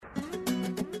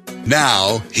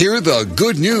Now, hear the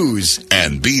good news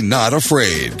and be not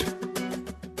afraid.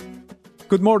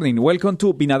 Good morning. Welcome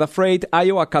to Be Not Afraid,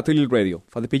 Iowa Catholic Radio.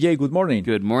 Father PJ, good morning.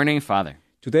 Good morning, Father.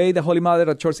 Today, the Holy Mother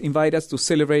at Church invites us to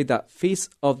celebrate the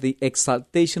Feast of the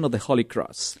Exaltation of the Holy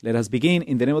Cross. Let us begin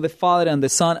in the name of the Father, and the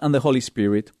Son, and the Holy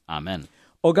Spirit. Amen.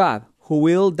 O God, who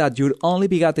willed that your only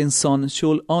begotten Son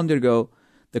should undergo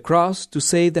the cross to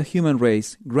save the human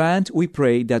race, grant, we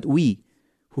pray, that we,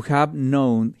 who have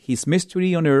known his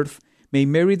mystery on earth, may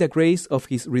merit the grace of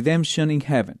his redemption in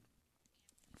heaven.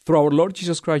 Through our Lord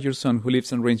Jesus Christ, your Son, who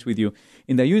lives and reigns with you,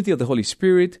 in the unity of the Holy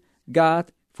Spirit,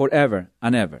 God, forever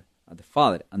and ever. And the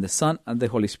Father, and the Son, and the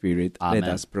Holy Spirit. Amen. Let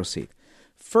us proceed.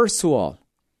 First of all,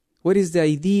 what is the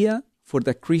idea for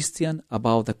the Christian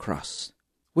about the cross?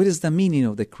 What is the meaning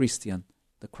of the Christian,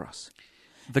 the cross?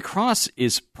 The cross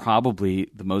is probably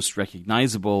the most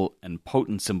recognizable and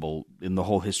potent symbol in the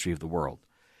whole history of the world.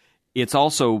 It's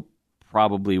also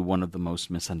probably one of the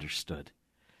most misunderstood.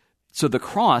 So the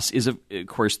cross is, of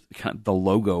course, kind of the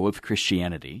logo of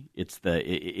Christianity. It's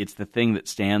the thing that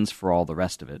stands for all the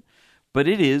rest of it. But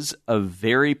it is a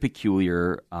very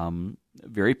peculiar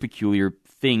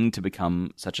thing to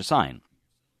become such a sign.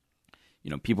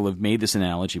 You know, people have made this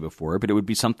analogy before, but it would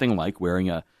be something like wearing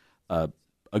a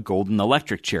golden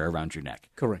electric chair around your neck,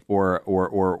 Correct,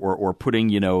 or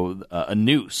putting a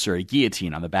noose or a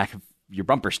guillotine on the back of your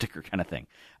bumper sticker, kind of thing.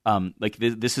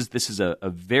 This is a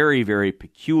very, very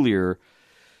peculiar.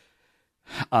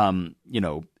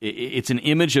 It's an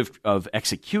image of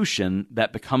execution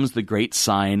that becomes the great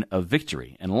sign of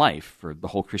victory and life for the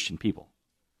whole Christian people.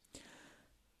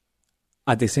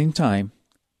 At the same time,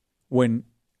 when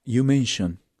you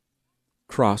mention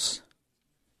cross,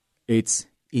 it's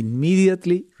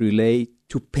immediately related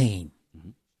to pain,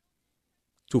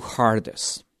 to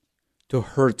hardness, to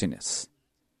hurtiness.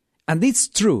 And it's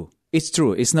true.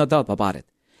 It's no doubt about it.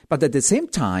 But at the same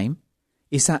time,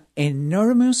 it's an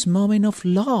enormous moment of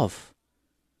love.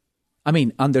 I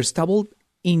mean, understandable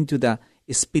into the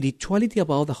spirituality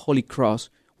about the Holy Cross,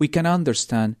 we can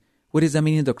understand what is the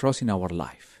meaning of the cross in our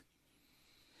life.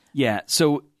 Yeah,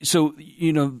 so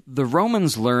the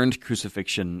Romans learned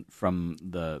crucifixion from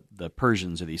the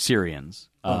Persians or the Assyrians,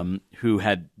 who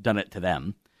had done it to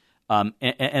them.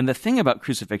 And the thing about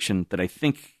crucifixion that I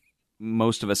think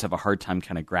most of us have a hard time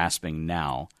kind of grasping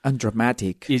now, and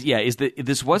dramatic, is that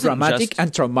this wasn't dramatic just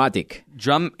and traumatic.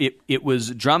 It was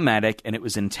dramatic, and it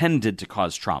was intended to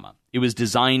cause trauma. It was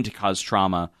designed to cause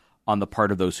trauma on the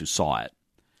part of those who saw it.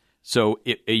 So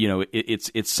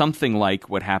it's something like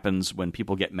what happens when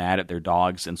people get mad at their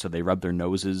dogs, and so they rub their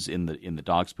noses in the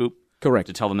dog's poop. Correct.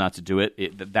 To tell them not to do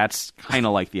it. That's kind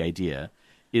of like the idea,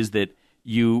 is that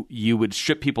you would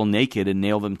strip people naked and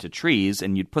nail them to trees,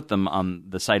 and you'd put them on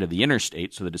the side of the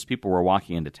interstate so that as people were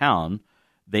walking into town,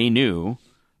 they knew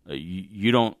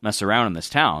you don't mess around in this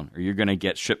town, or you're going to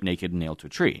get stripped naked and nailed to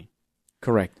a tree.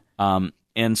 Correct.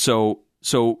 And so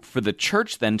for the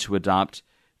church then to adopt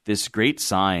this great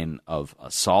sign of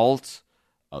assault,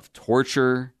 of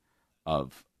torture,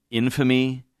 of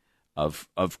infamy, of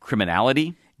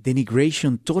criminality, total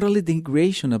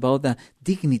denigration about the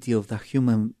dignity of the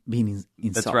human being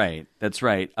inside. That's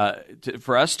right.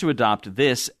 For us to adopt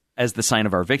this as the sign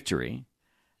of our victory,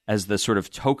 as the sort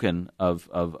of token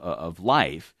of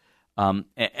life, and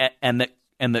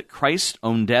that Christ's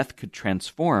own death could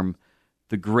transform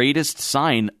the greatest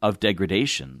sign of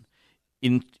degradation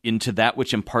into that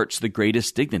which imparts the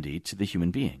greatest dignity to the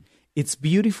human being. It's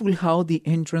beautiful how the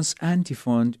entrance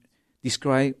antiphon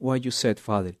describes what you said,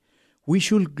 Father. We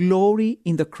should glory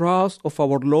in the cross of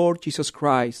our Lord Jesus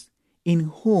Christ,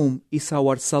 in whom is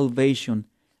our salvation,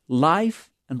 life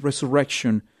and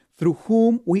resurrection, through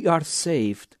whom we are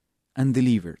saved and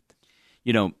delivered.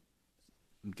 You know,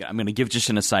 I'm going to give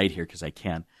just an aside here because I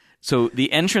can. So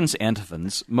the entrance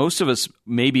antiphons, most of us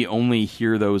maybe only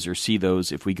hear those or see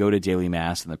those if we go to daily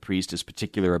mass and the priest is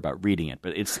particular about reading it.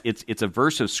 But it's a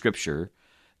verse of scripture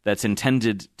that's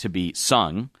intended to be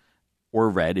sung or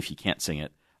read, if you can't sing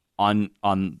it,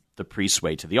 on the priest's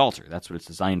way to the altar. That's what it's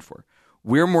designed for.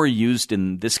 We're more used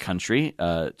in this country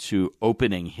to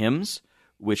opening hymns,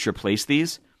 which replace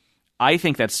these. I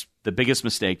think that's the biggest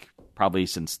mistake probably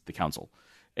since the council.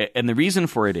 And the reason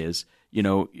for it is,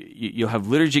 you'll have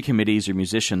liturgy committees or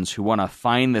musicians who want to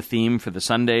find the theme for the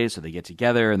Sunday, so they get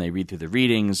together and they read through the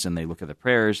readings and they look at the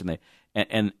prayers and the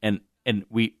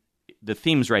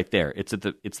theme's right there. It's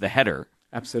the header.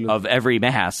 Absolutely. Of every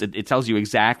Mass. It tells you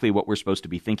exactly what we're supposed to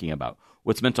be thinking about,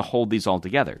 what's meant to hold these all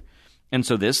together. And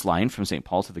so this line from St.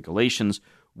 Paul to the Galatians,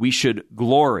 we should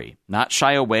glory, not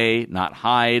shy away, not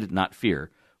hide, not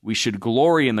fear. We should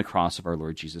glory in the cross of our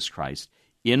Lord Jesus Christ,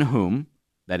 in whom,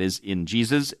 that is, in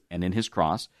Jesus and in his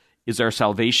cross, is our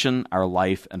salvation, our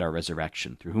life, and our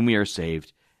resurrection, through whom we are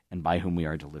saved and by whom we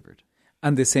are delivered.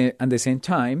 And at the same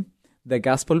time, the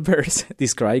gospel verse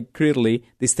describes clearly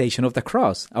the station of the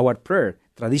cross, our prayer,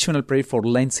 traditional prayer for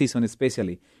Lent season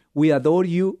especially. We adore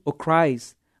you, O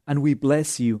Christ, and we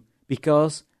bless you,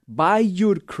 because by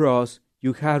your cross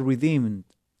you have redeemed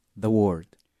the world.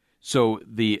 So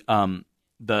the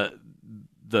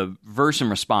verse in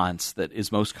response that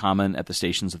is most common at the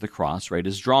Stations of the Cross, right,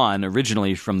 is drawn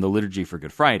originally from the liturgy for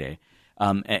Good Friday,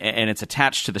 and it's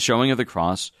attached to the showing of the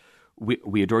cross.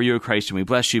 We adore you, O Christ, and we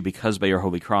bless you, because by your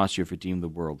holy cross you have redeemed the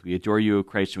world. We adore you, O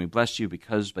Christ, and we bless you,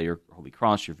 because by your holy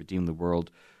cross you have redeemed the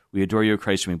world. We adore you, O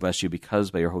Christ, and we bless you,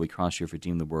 because by your holy cross you have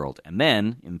redeemed the world. And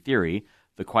then, in theory,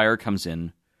 the choir comes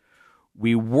in.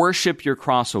 We worship your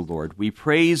cross, O Lord. We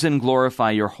praise and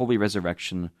glorify your holy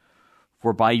resurrection,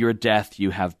 for by your death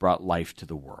you have brought life to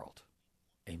the world.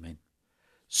 Amen.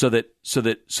 So that,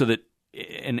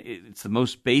 and it's the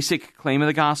most basic claim of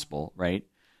the gospel, right?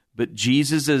 But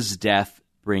Jesus' death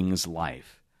brings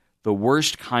life. The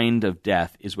worst kind of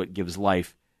death is what gives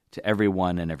life to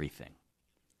everyone and everything.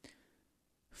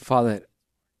 Father,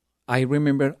 I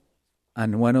remember,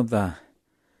 and one of the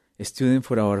students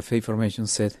for our faith formation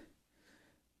said,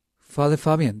 Father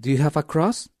Fabian, do you have a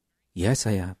cross? Yes,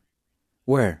 I have.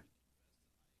 Where?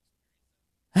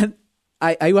 And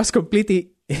I was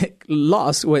completely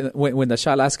lost when the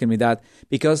child asked me that,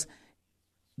 because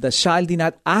the child did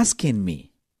not ask me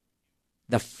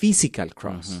the physical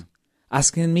cross,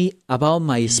 asking me about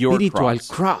my spiritual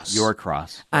cross. Your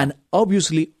cross. And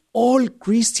obviously, all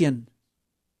Christians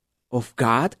of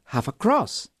God have a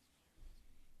cross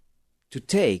to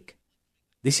take.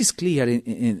 This is clear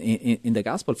in the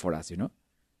gospel for us, you know.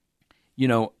 You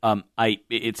know,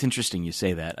 it's interesting you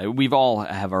say that. We've all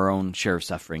have our own share of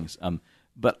sufferings,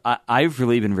 but I've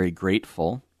really been very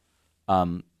grateful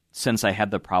since I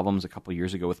had the problems a couple of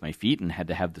years ago with my feet and had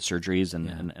to have the surgeries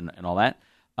and all that.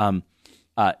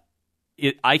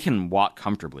 I can walk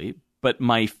comfortably, but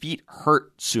my feet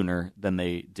hurt sooner than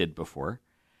they did before.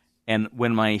 And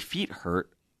when my feet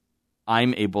hurt,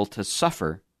 I'm able to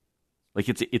suffer. Like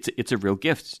it's a real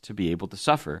gift to be able to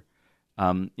suffer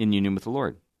in union with the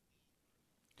Lord.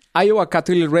 Iowa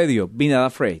Catholic Radio, be not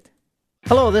afraid.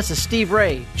 Hello, this is Steve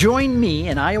Ray. Join me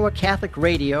in Iowa Catholic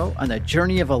Radio on the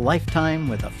journey of a lifetime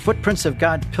with the Footprints of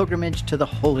God pilgrimage to the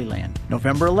Holy Land,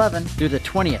 November 11th through the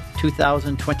 20th,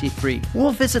 2023.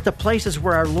 We'll visit the places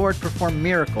where our Lord performed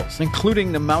miracles,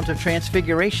 including the Mount of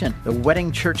Transfiguration, the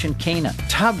wedding church in Cana,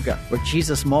 Tabgha, where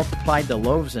Jesus multiplied the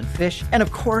loaves and fish, and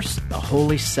of course, the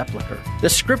Holy Sepulchre. The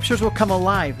scriptures will come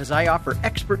alive as I offer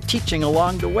expert teaching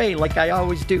along the way, like I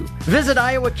always do. Visit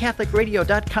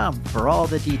iowacatholicradio.com for all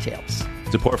the details.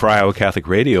 Support for Iowa Catholic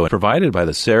Radio is provided by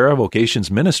the Sarah Vocations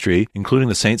Ministry, including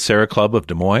the St. Sarah Club of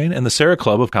Des Moines and the Sarah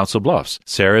Club of Council Bluffs.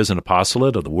 Sarah is an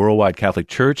apostolate of the Worldwide Catholic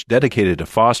Church dedicated to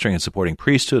fostering and supporting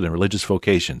priesthood and religious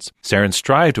vocations. Sarahs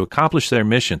strive to accomplish their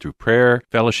mission through prayer,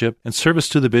 fellowship, and service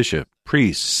to the bishop,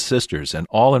 priests, sisters, and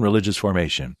all in religious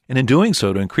formation, and in doing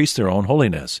so to increase their own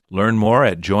holiness. Learn more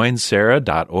at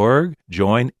joinsarah.org,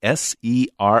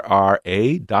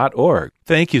 joinserra.org.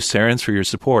 Thank you, Sarahs, for your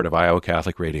support of Iowa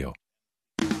Catholic Radio.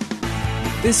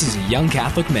 This is a Young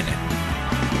Catholic Minute.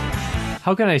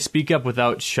 How can I speak up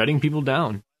without shutting people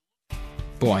down?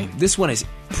 Boy, this one is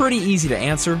pretty easy to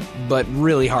answer, but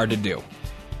really hard to do.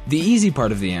 The easy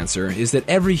part of the answer is that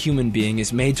every human being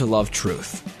is made to love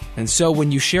truth. And so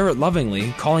when you share it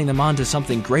lovingly, calling them on to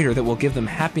something greater that will give them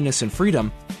happiness and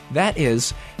freedom, that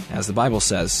is, as the Bible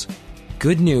says,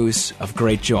 good news of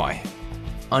great joy.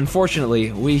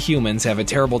 Unfortunately, we humans have a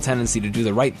terrible tendency to do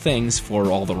the right things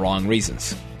for all the wrong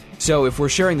reasons. So if we're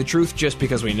sharing the truth just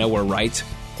because we know we're right,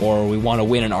 or we want to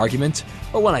win an argument,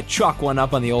 or want to chalk one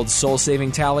up on the old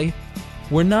soul-saving tally,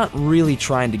 we're not really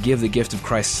trying to give the gift of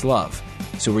Christ's love,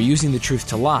 so we're using the truth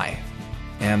to lie,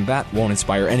 and that won't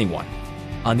inspire anyone.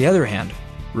 On the other hand,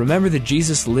 remember that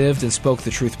Jesus lived and spoke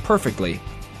the truth perfectly,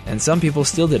 and some people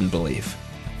still didn't believe.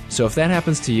 So if that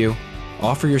happens to you,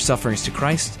 offer your sufferings to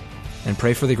Christ, and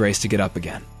pray for the grace to get up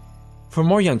again. For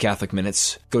more Young Catholic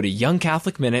Minutes, go to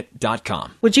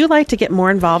youngcatholicminute.com. Would you like to get more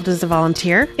involved as a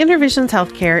volunteer? InterVisions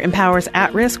Healthcare empowers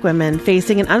at-risk women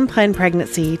facing an unplanned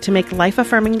pregnancy to make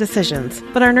life-affirming decisions,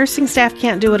 but our nursing staff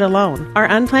can't do it alone. Our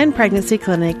Unplanned Pregnancy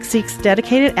Clinic seeks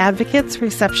dedicated advocates,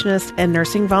 receptionists, and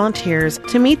nursing volunteers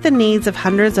to meet the needs of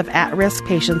hundreds of at-risk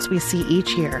patients we see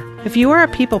each year. If you are a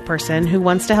people person who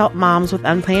wants to help moms with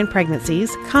unplanned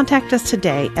pregnancies, contact us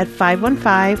today at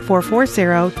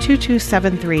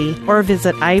 515-440-2273 or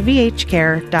visit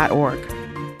ivhcare.org.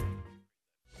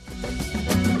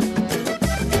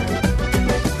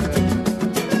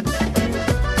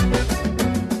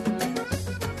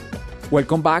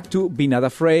 Welcome back to Be Not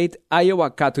Afraid, Iowa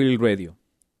Catholic Radio.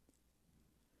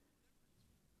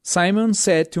 Simon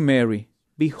said to Mary,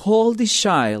 "Behold, this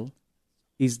child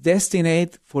is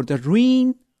destined for the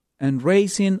ruin and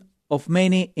raising of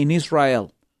many in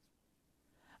Israel,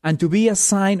 and to be a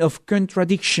sign of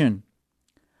contradiction,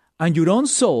 and your own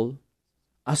soul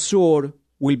a sword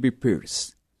will be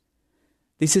pierced."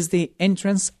 This is the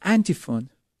entrance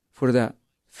antiphon for the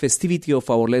festivity of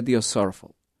Our Lady of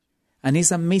Sorrow. And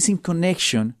it's an amazing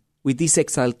connection with this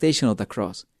exaltation of the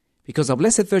cross. Because the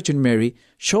Blessed Virgin Mary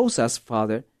shows us,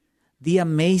 Father, the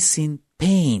amazing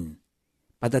pain,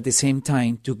 but at the same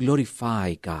time to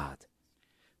glorify God.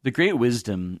 The great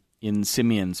wisdom in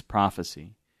Simeon's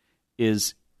prophecy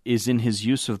is in his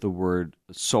use of the word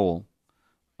soul,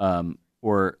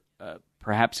 or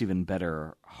perhaps even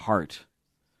better, heart.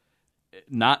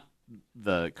 Not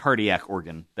the cardiac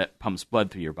organ that pumps blood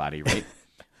through your body, right?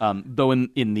 Though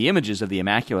in the images of the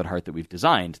Immaculate Heart that we've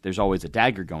designed, there's always a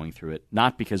dagger going through it,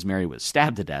 not because Mary was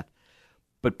stabbed to death,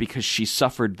 but because she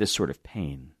suffered this sort of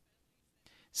pain.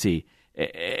 See,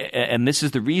 and this is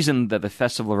the reason that the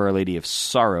Festival of Our Lady of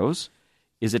Sorrows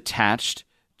is attached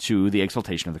to the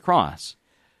exaltation of the cross.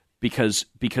 Because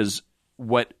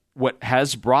what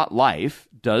has brought life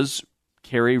does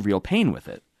carry real pain with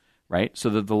it, right?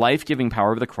 So that the life-giving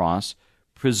power of the cross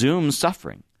presumes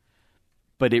suffering,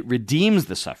 but it redeems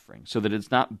the suffering so that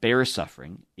it's not bare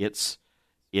suffering. It's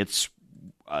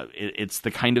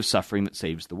the kind of suffering that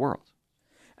saves the world.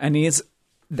 And it's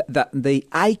the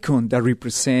icon that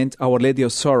represents Our Lady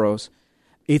of Sorrows.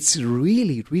 It's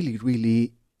really, really,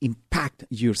 really impact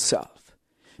yourself,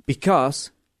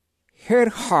 because her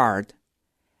heart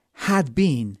had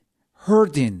been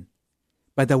hurting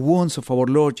by the wounds of our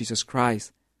Lord Jesus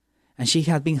Christ, and she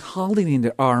had been holding in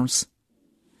her arms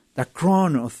the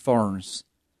crown of thorns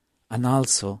and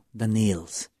also the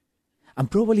nails.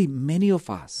 And probably many of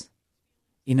us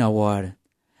in our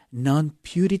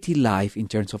non-purity life, in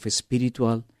terms of a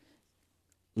spiritual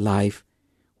life,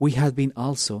 we have been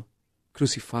also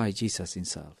crucified Jesus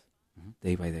himself,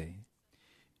 day by day.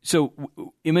 So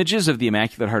images of the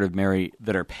Immaculate Heart of Mary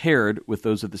that are paired with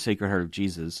those of the Sacred Heart of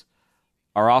Jesus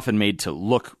are often made to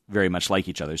look very much like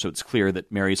each other. So it's clear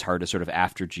that Mary's heart is sort of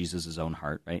after Jesus' own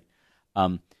heart, right?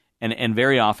 And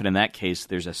very often in that case,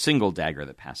 there's a single dagger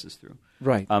that passes through.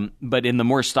 Right. But in the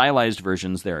more stylized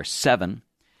versions, there are 7.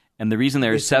 And the reason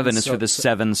there are 7 is for the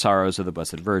 7 sorrows of the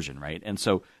Blessed Virgin, right? And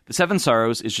so the 7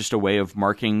 sorrows is just a way of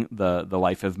marking the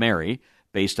life of Mary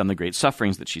based on the great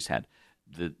sufferings that she's had.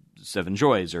 The 7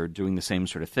 joys are doing the same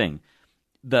sort of thing.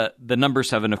 The number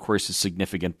 7, of course, is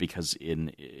significant because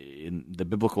in the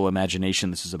biblical imagination,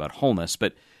 this is about wholeness.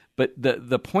 But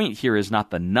the point here is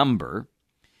not the number.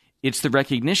 It's the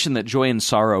recognition that joy and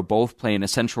sorrow both play an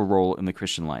essential role in the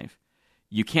Christian life.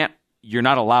 You're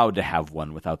not allowed to have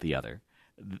one without the other.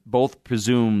 Both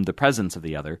presume the presence of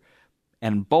the other,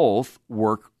 and both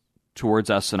work towards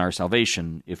us and our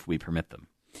salvation if we permit them.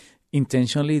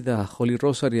 Intentionally, the Holy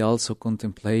Rosary also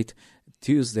contemplate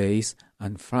Tuesdays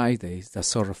and Fridays, the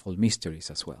sorrowful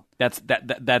mysteries as well. That's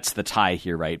the tie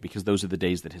here, right? Because those are the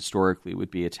days that historically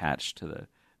would be attached to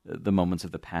the moments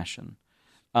of the Passion.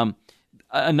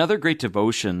 Another great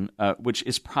devotion, which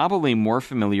is probably more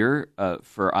familiar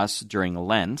for us during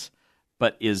Lent,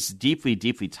 but is deeply,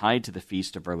 deeply tied to the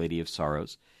Feast of Our Lady of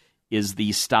Sorrows, is the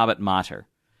Stabat Mater.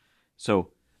 So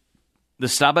the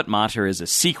Stabat Mater is a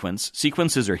sequence.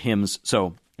 Sequences are hymns. So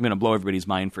I'm going to blow everybody's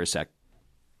mind for a sec.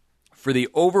 For the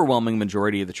overwhelming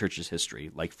majority of the Church's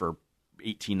history, like for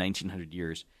 1900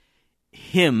 years,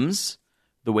 hymns,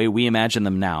 the way we imagine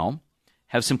them now,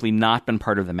 have simply not been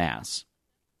part of the Mass.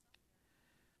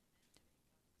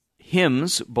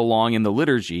 Hymns belong in the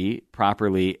liturgy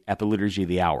properly at the Liturgy of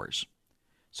the Hours.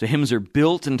 So hymns are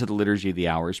built into the Liturgy of the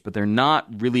Hours, but they're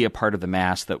not really a part of the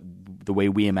Mass the way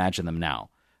we imagine them now.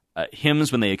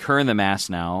 Hymns, when they occur in the Mass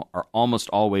now, are almost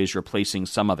always replacing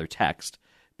some other text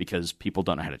because people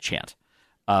don't know how to chant.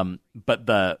 But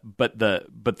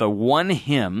the one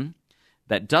hymn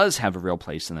that does have a real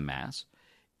place in the Mass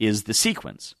is the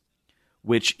sequence,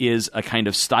 which is a kind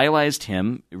of stylized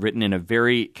hymn written in a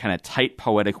very kind of tight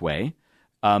poetic way.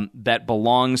 That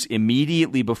belongs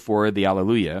immediately before the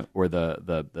Alleluia or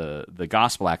the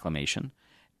Gospel acclamation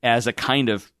as a kind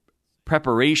of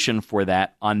preparation for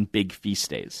that on big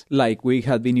feast days. Like we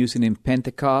have been using in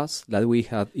Pentecost, that we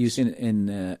have using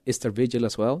in Easter Vigil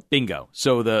as well. Bingo.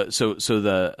 So the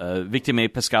Victimae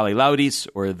Paschali Laudis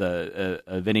or the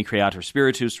Veni Creator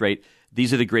Spiritus, right?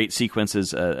 These are the great sequences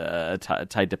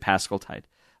tied to Paschal Tide.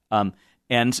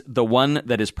 And the one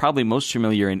that is probably most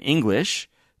familiar in English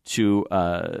to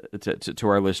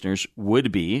our listeners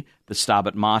would be the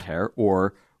Stabat Mater,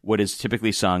 or what is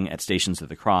typically sung at Stations of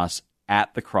the Cross,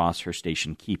 at the cross her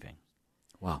station keeping.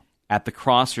 Wow. At the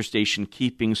cross her station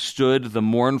keeping stood the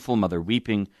mournful mother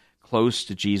weeping, close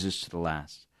to Jesus to the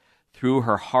last. Through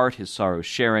her heart his sorrow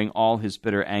sharing, all his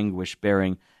bitter anguish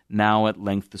bearing, now at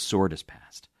length the sword is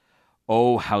passed.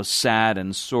 Oh, how sad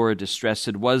and sore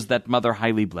distressed was that mother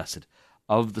highly blessed,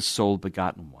 of the sole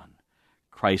begotten one.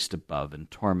 Christ above in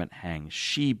torment hangs,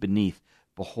 she beneath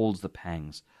beholds the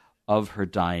pangs of her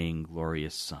dying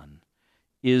glorious Son.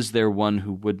 Is there one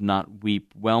who would not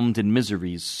weep, whelmed in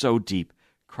miseries so deep,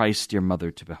 Christ's dear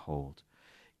mother to behold?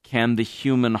 Can the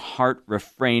human heart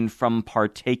refrain from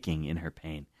partaking in her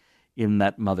pain, in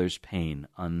that mother's pain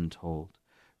untold?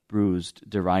 Bruised,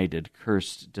 derided,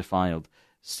 cursed, defiled,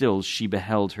 still she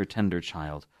beheld her tender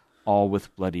child, all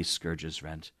with bloody scourges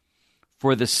rent.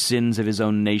 For the sins of his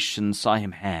own nation saw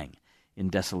him hang in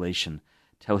desolation,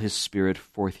 till his spirit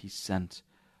forth he sent.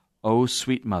 O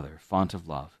sweet mother, font of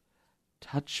love,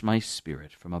 touch my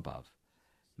spirit from above,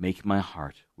 make my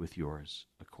heart with yours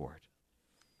accord.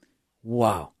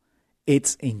 Wow.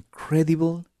 It's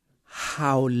incredible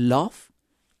how love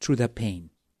through the pain,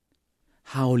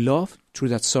 how love through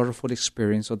that sorrowful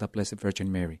experience of the Blessed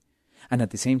Virgin Mary. And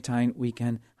at the same time, we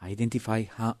can identify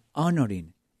how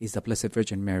honoring is the Blessed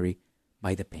Virgin Mary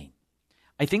by the pain.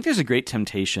 I think there's a great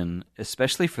temptation,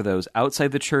 especially for those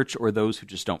outside the church or those who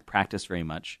just don't practice very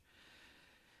much,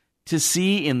 to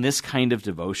see in this kind of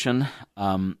devotion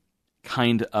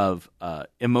kind of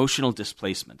emotional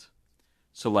displacement.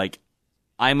 So like,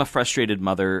 I'm a frustrated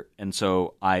mother, and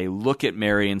so I look at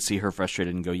Mary and see her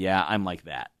frustrated and go, yeah, I'm like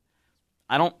that.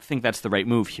 I don't think that's the right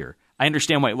move here. I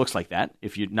understand why it looks like that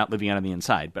if you're not living out on the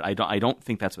inside, but I don't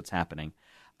think that's what's happening.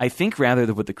 I think rather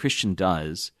that what the Christian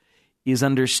does is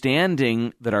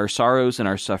understanding that our sorrows and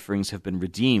our sufferings have been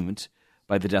redeemed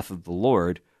by the death of the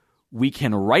Lord. We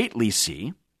can rightly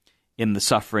see in the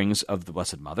sufferings of the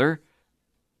Blessed Mother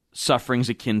sufferings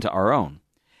akin to our own.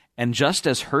 And just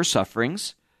as her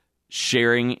sufferings,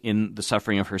 sharing in the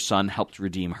suffering of her Son, helped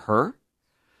redeem her,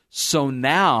 so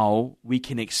now we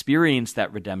can experience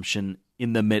that redemption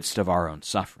in the midst of our own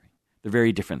suffering. They're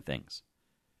very different things.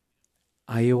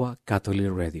 Iowa Catholic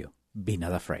Radio. Be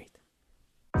not afraid.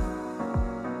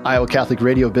 Iowa Catholic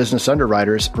Radio business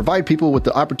underwriters provide people with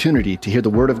the opportunity to hear the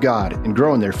Word of God and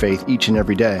grow in their faith each and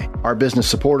every day. Our business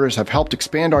supporters have helped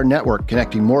expand our network,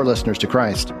 connecting more listeners to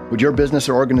Christ. Would your business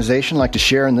or organization like to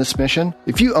share in this mission?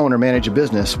 If you own or manage a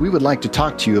business, we would like to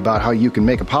talk to you about how you can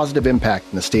make a positive impact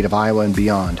in the state of Iowa and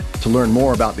beyond. To learn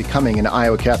more about becoming an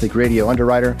Iowa Catholic Radio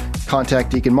underwriter, contact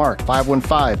Deacon Mark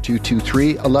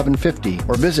 515-223-1150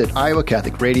 or visit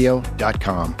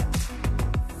iowacatholicradio.com.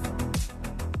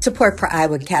 Support for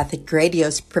Iowa Catholic Radio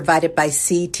is provided by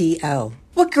CTO.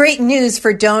 What great news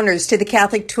for donors to the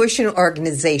Catholic Tuition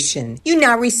Organization. You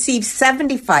now receive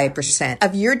 75%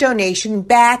 of your donation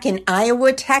back in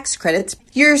Iowa tax credits.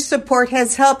 Your support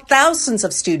has helped thousands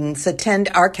of students attend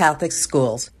our Catholic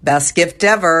schools. Best gift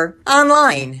ever.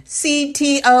 Online,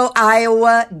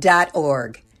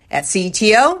 ctoiowa.org. At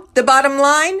CTO, the bottom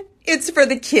line, it's for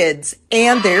the kids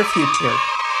and their future.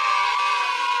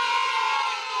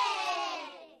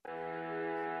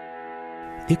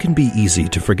 It can be easy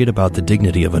to forget about the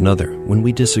dignity of another when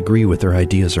we disagree with their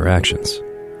ideas or actions.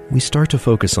 We start to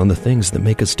focus on the things that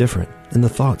make us different, and the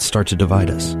thoughts start to divide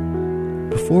us.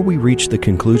 Before we reach the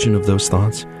conclusion of those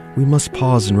thoughts, we must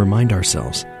pause and remind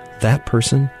ourselves that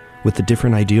person with a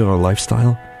different idea or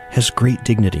lifestyle has great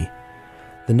dignity.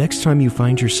 The next time you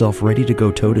find yourself ready to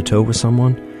go toe-to-toe with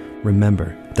someone,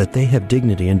 remember that they have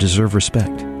dignity and deserve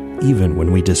respect, even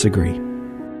when we disagree.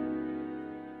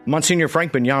 Monsignor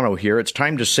Frank Bignano here. It's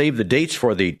time to save the dates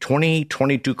for the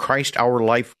 2022 Christ Our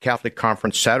Life Catholic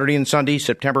Conference, Saturday and Sunday,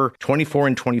 September 24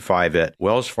 and 25 at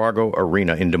Wells Fargo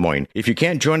Arena in Des Moines. If you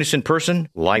can't join us in person,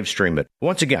 live stream it.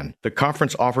 Once again, the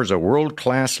conference offers a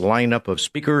world-class lineup of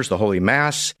speakers, the Holy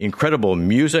Mass, incredible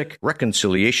music,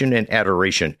 reconciliation, and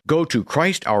adoration. Go to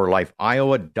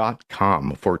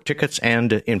ChristOurLifeIowa.com for tickets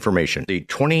and information. The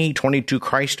 2022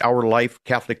 Christ Our Life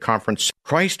Catholic Conference,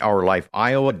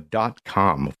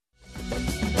 ChristOurLifeIowa.com.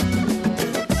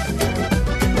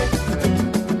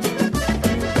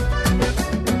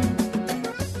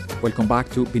 Welcome back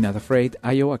to Be Not Afraid,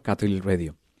 Iowa Catholic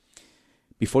Radio.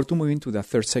 Before to move into the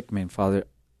third segment, Father,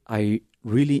 I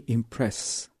really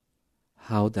impress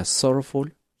how the sorrowful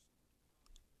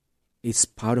is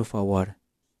part of our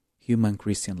human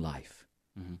Christian life,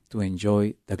 to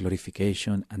enjoy the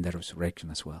glorification and the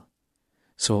resurrection as well.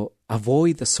 So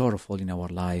avoid the sorrowful in our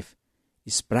life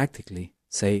is practically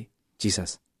say,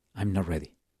 Jesus, I'm not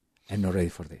ready. I'm not ready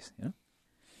for this. You know?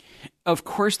 Of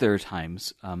course, there are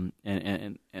times,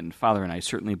 and Father and I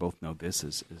certainly both know this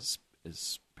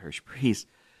as parish priests.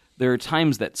 There are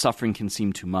times that suffering can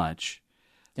seem too much,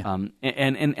 and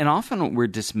often we're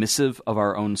dismissive of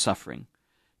our own suffering.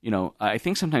 I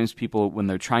think sometimes people, when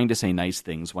they're trying to say nice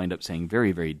things, wind up saying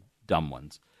very, very dumb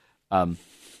ones.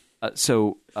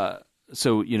 So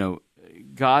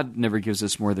God never gives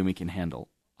us more than we can handle.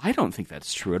 I don't think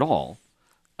that's true at all.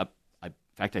 In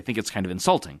fact, I think it's kind of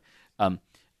insulting.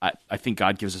 I think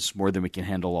God gives us more than we can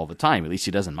handle all the time. At least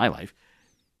he does in my life.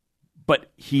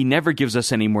 But he never gives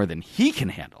us any more than he can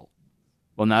handle.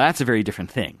 Well, now that's a very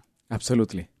different thing.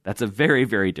 Absolutely. That's a very,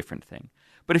 very different thing.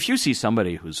 But if you see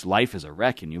somebody whose life is a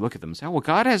wreck and you look at them and say, well,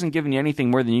 God hasn't given you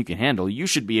anything more than you can handle, you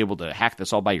should be able to hack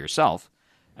this all by yourself.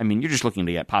 I mean, you're just looking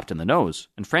to get popped in the nose.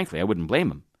 And frankly, I wouldn't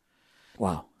blame him.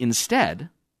 Wow. Instead,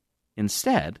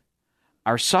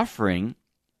 our suffering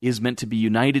is meant to be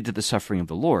united to the suffering of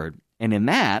the Lord. And in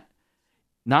that,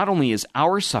 not only is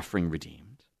our suffering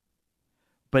redeemed,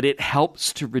 but it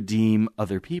helps to redeem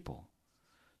other people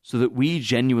so that we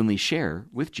genuinely share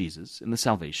with Jesus in the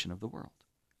salvation of the world.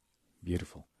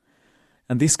 Beautiful.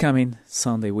 And this coming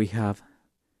Sunday, we have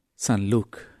St.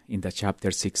 Luke in the chapter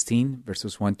 16,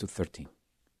 verses 1 to 13.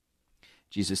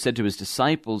 Jesus said to his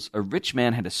disciples, a rich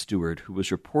man had a steward who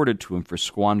was reported to him for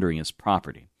squandering his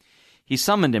property. He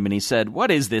summoned him and he said, what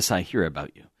is this I hear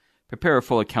about you? Prepare a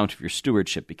full account of your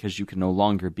stewardship, because you can no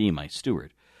longer be my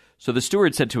steward. So the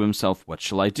steward said to himself, what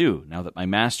shall I do, now that my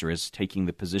master is taking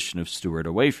the position of steward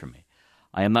away from me?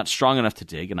 I am not strong enough to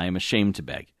dig, and I am ashamed to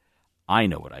beg. I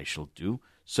know what I shall do,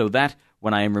 so that,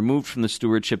 when I am removed from the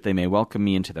stewardship, they may welcome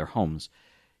me into their homes.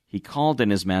 He called in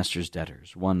his master's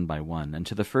debtors, one by one, and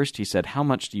to the first he said, how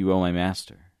much do you owe my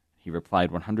master? He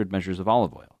replied, 100 measures of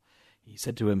olive oil. He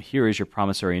said to him, here is your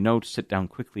promissory note, sit down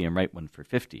quickly and write one for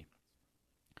 50.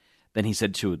 Then he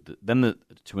said to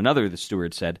another, the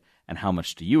steward said, and how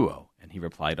much do you owe? And he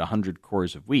replied, 100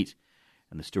 cores of wheat.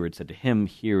 And the steward said to him,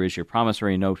 here is your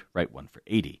promissory note, write one for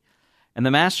 80. And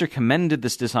the master commended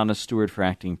this dishonest steward for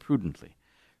acting prudently.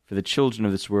 For the children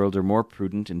of this world are more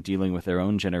prudent in dealing with their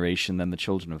own generation than the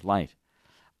children of light.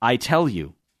 I tell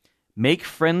you, make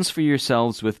friends for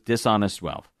yourselves with dishonest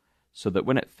wealth, so that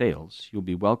when it fails, you'll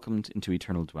be welcomed into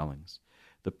eternal dwellings.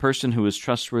 The person who is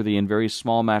trustworthy in very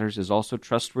small matters is also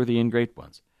trustworthy in great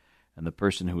ones, and the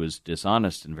person who is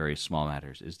dishonest in very small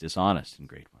matters is dishonest in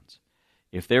great ones.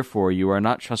 If therefore you are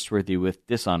not trustworthy with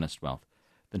dishonest wealth,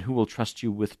 then who will trust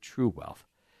you with true wealth?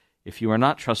 If you are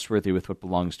not trustworthy with what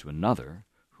belongs to another,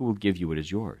 who will give you what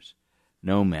is yours?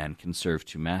 No man can serve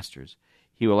two masters.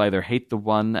 He will either hate the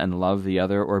one and love the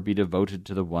other, or be devoted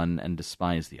to the one and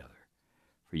despise the other.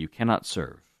 For you cannot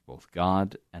serve both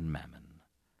God and mammon.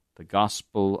 The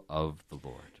Gospel of the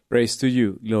Lord. Praise to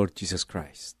you, Lord Jesus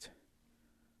Christ.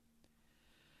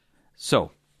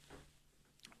 So,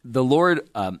 the Lord,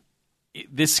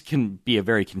 this can be a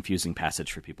very confusing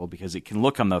passage for people, because it can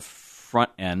look on the front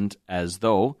end as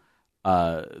though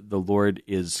the Lord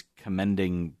is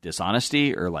commending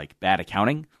dishonesty or like bad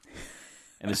accounting.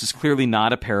 And this is clearly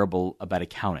not a parable about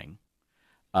accounting.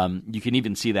 You can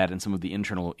even see that in some of the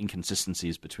internal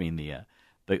inconsistencies between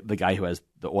the guy who has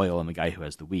the oil and the guy who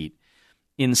has the wheat.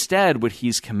 Instead, what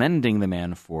he's commending the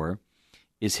man for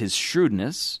is his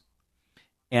shrewdness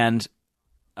and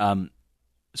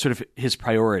sort of his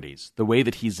priorities, the way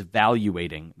that he's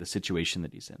evaluating the situation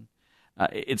that he's in.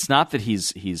 It's not that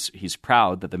he's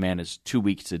proud that the man is too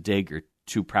weak to dig or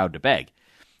too proud to beg.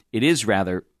 It is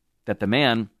rather that the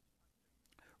man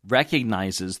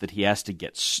recognizes that he has to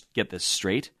get this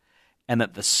straight, and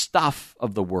that the stuff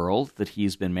of the world that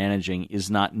he's been managing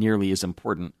is not nearly as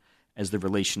important as the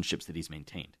relationships that he's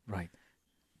maintained. Right.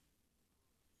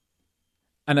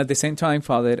 And at the same time,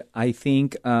 Father, I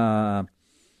think the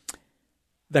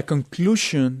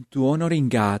conclusion to honoring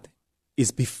God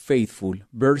is be faithful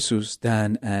versus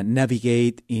than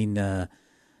navigate in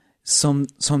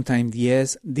sometimes,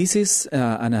 yes, this is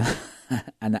an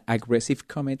aggressive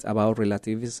comment about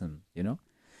relativism, in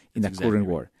the current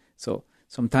world. So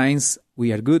sometimes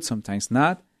we are good, sometimes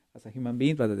not, as a human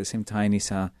being, but at the same time,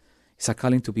 it's a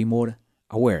calling to be more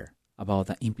aware about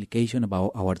the implication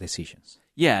about our decisions.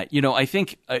 Yeah, I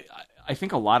think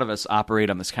a lot of us operate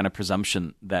on this kind of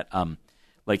presumption that,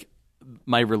 like,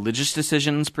 my religious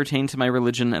decisions pertain to my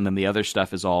religion, and then the other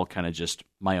stuff is all kind of just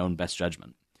my own best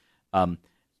judgment. And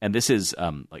this is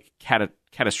like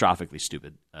catastrophically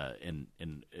stupid,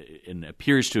 and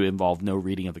appears to involve no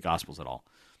reading of the Gospels at all.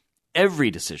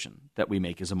 Every decision that we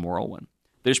make is a moral one.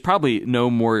 There's probably no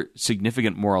more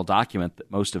significant moral document that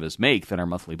most of us make than our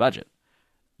monthly budget.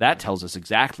 That tells us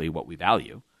exactly what we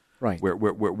value, right? Where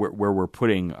we're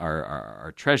putting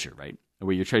our treasure, right? And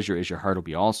where your treasure is, your heart will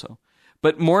be also.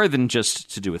 But more than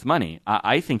just to do with money,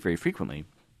 I think very frequently,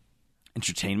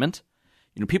 entertainment.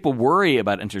 People worry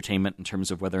about entertainment in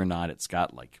terms of whether or not it's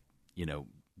got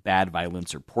bad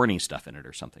violence or porny stuff in it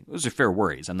or something. Those are fair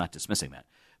worries. I'm not dismissing that.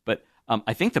 But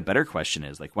I think the better question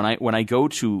is, when I go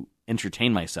to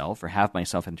entertain myself or have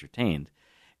myself entertained,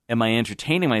 am I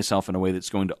entertaining myself in a way that's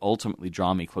going to ultimately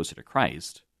draw me closer to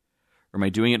Christ? Or am I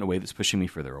doing it in a way that's pushing me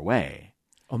further away?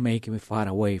 Or making me far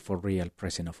away for real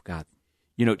presence of God?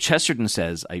 Chesterton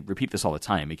says, I repeat this all the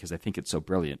time because I think it's so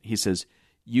brilliant. He says,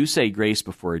 you say grace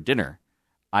before dinner.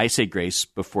 I say grace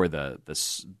before the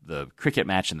cricket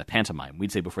match and the pantomime.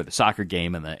 We'd say before the soccer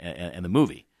game and the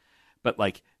movie. But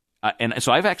and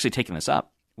so I've actually taken this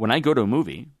up. When I go to a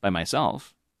movie by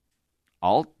myself,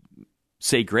 I'll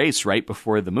say grace right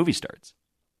before the movie starts.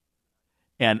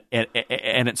 And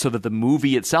so that the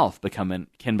movie itself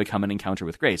can become an encounter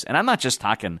with grace. And I'm not just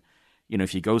talking,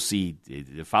 if you go see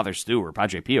Father Stu or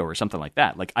Padre Pio or something like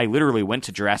that. I literally went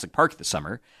to Jurassic Park this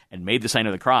summer and made the sign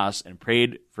of the cross and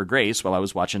prayed for grace while I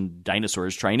was watching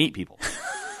dinosaurs try and eat people.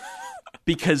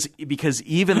 because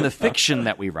even the fiction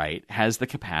that we write has the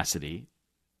capacity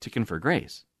to confer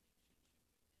grace.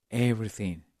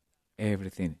 Everything.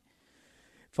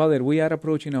 Father, we are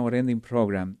approaching our ending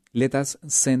program. Let us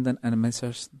send a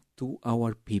message to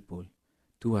our people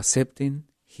to accepting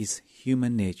his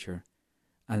human nature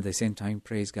and at the same time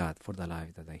praise God for the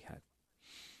life that they had.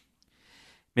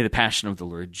 May the passion of the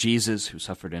Lord Jesus, who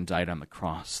suffered and died on the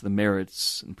cross, the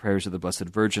merits and prayers of the Blessed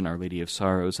Virgin, Our Lady of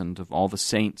Sorrows, and of all the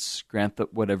saints, grant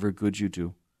that whatever good you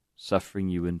do, suffering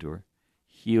you endure,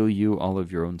 heal you all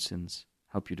of your own sins,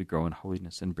 help you to grow in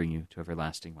holiness, and bring you to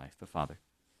everlasting life. The Father,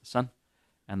 the Son,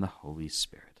 and the Holy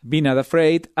Spirit. Be not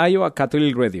afraid, Iowa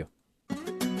Catholic Radio.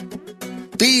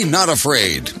 Be not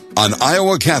afraid on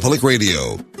Iowa Catholic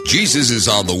Radio. Jesus is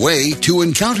on the way to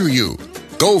encounter you.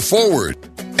 Go forward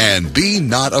and be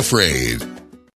not afraid.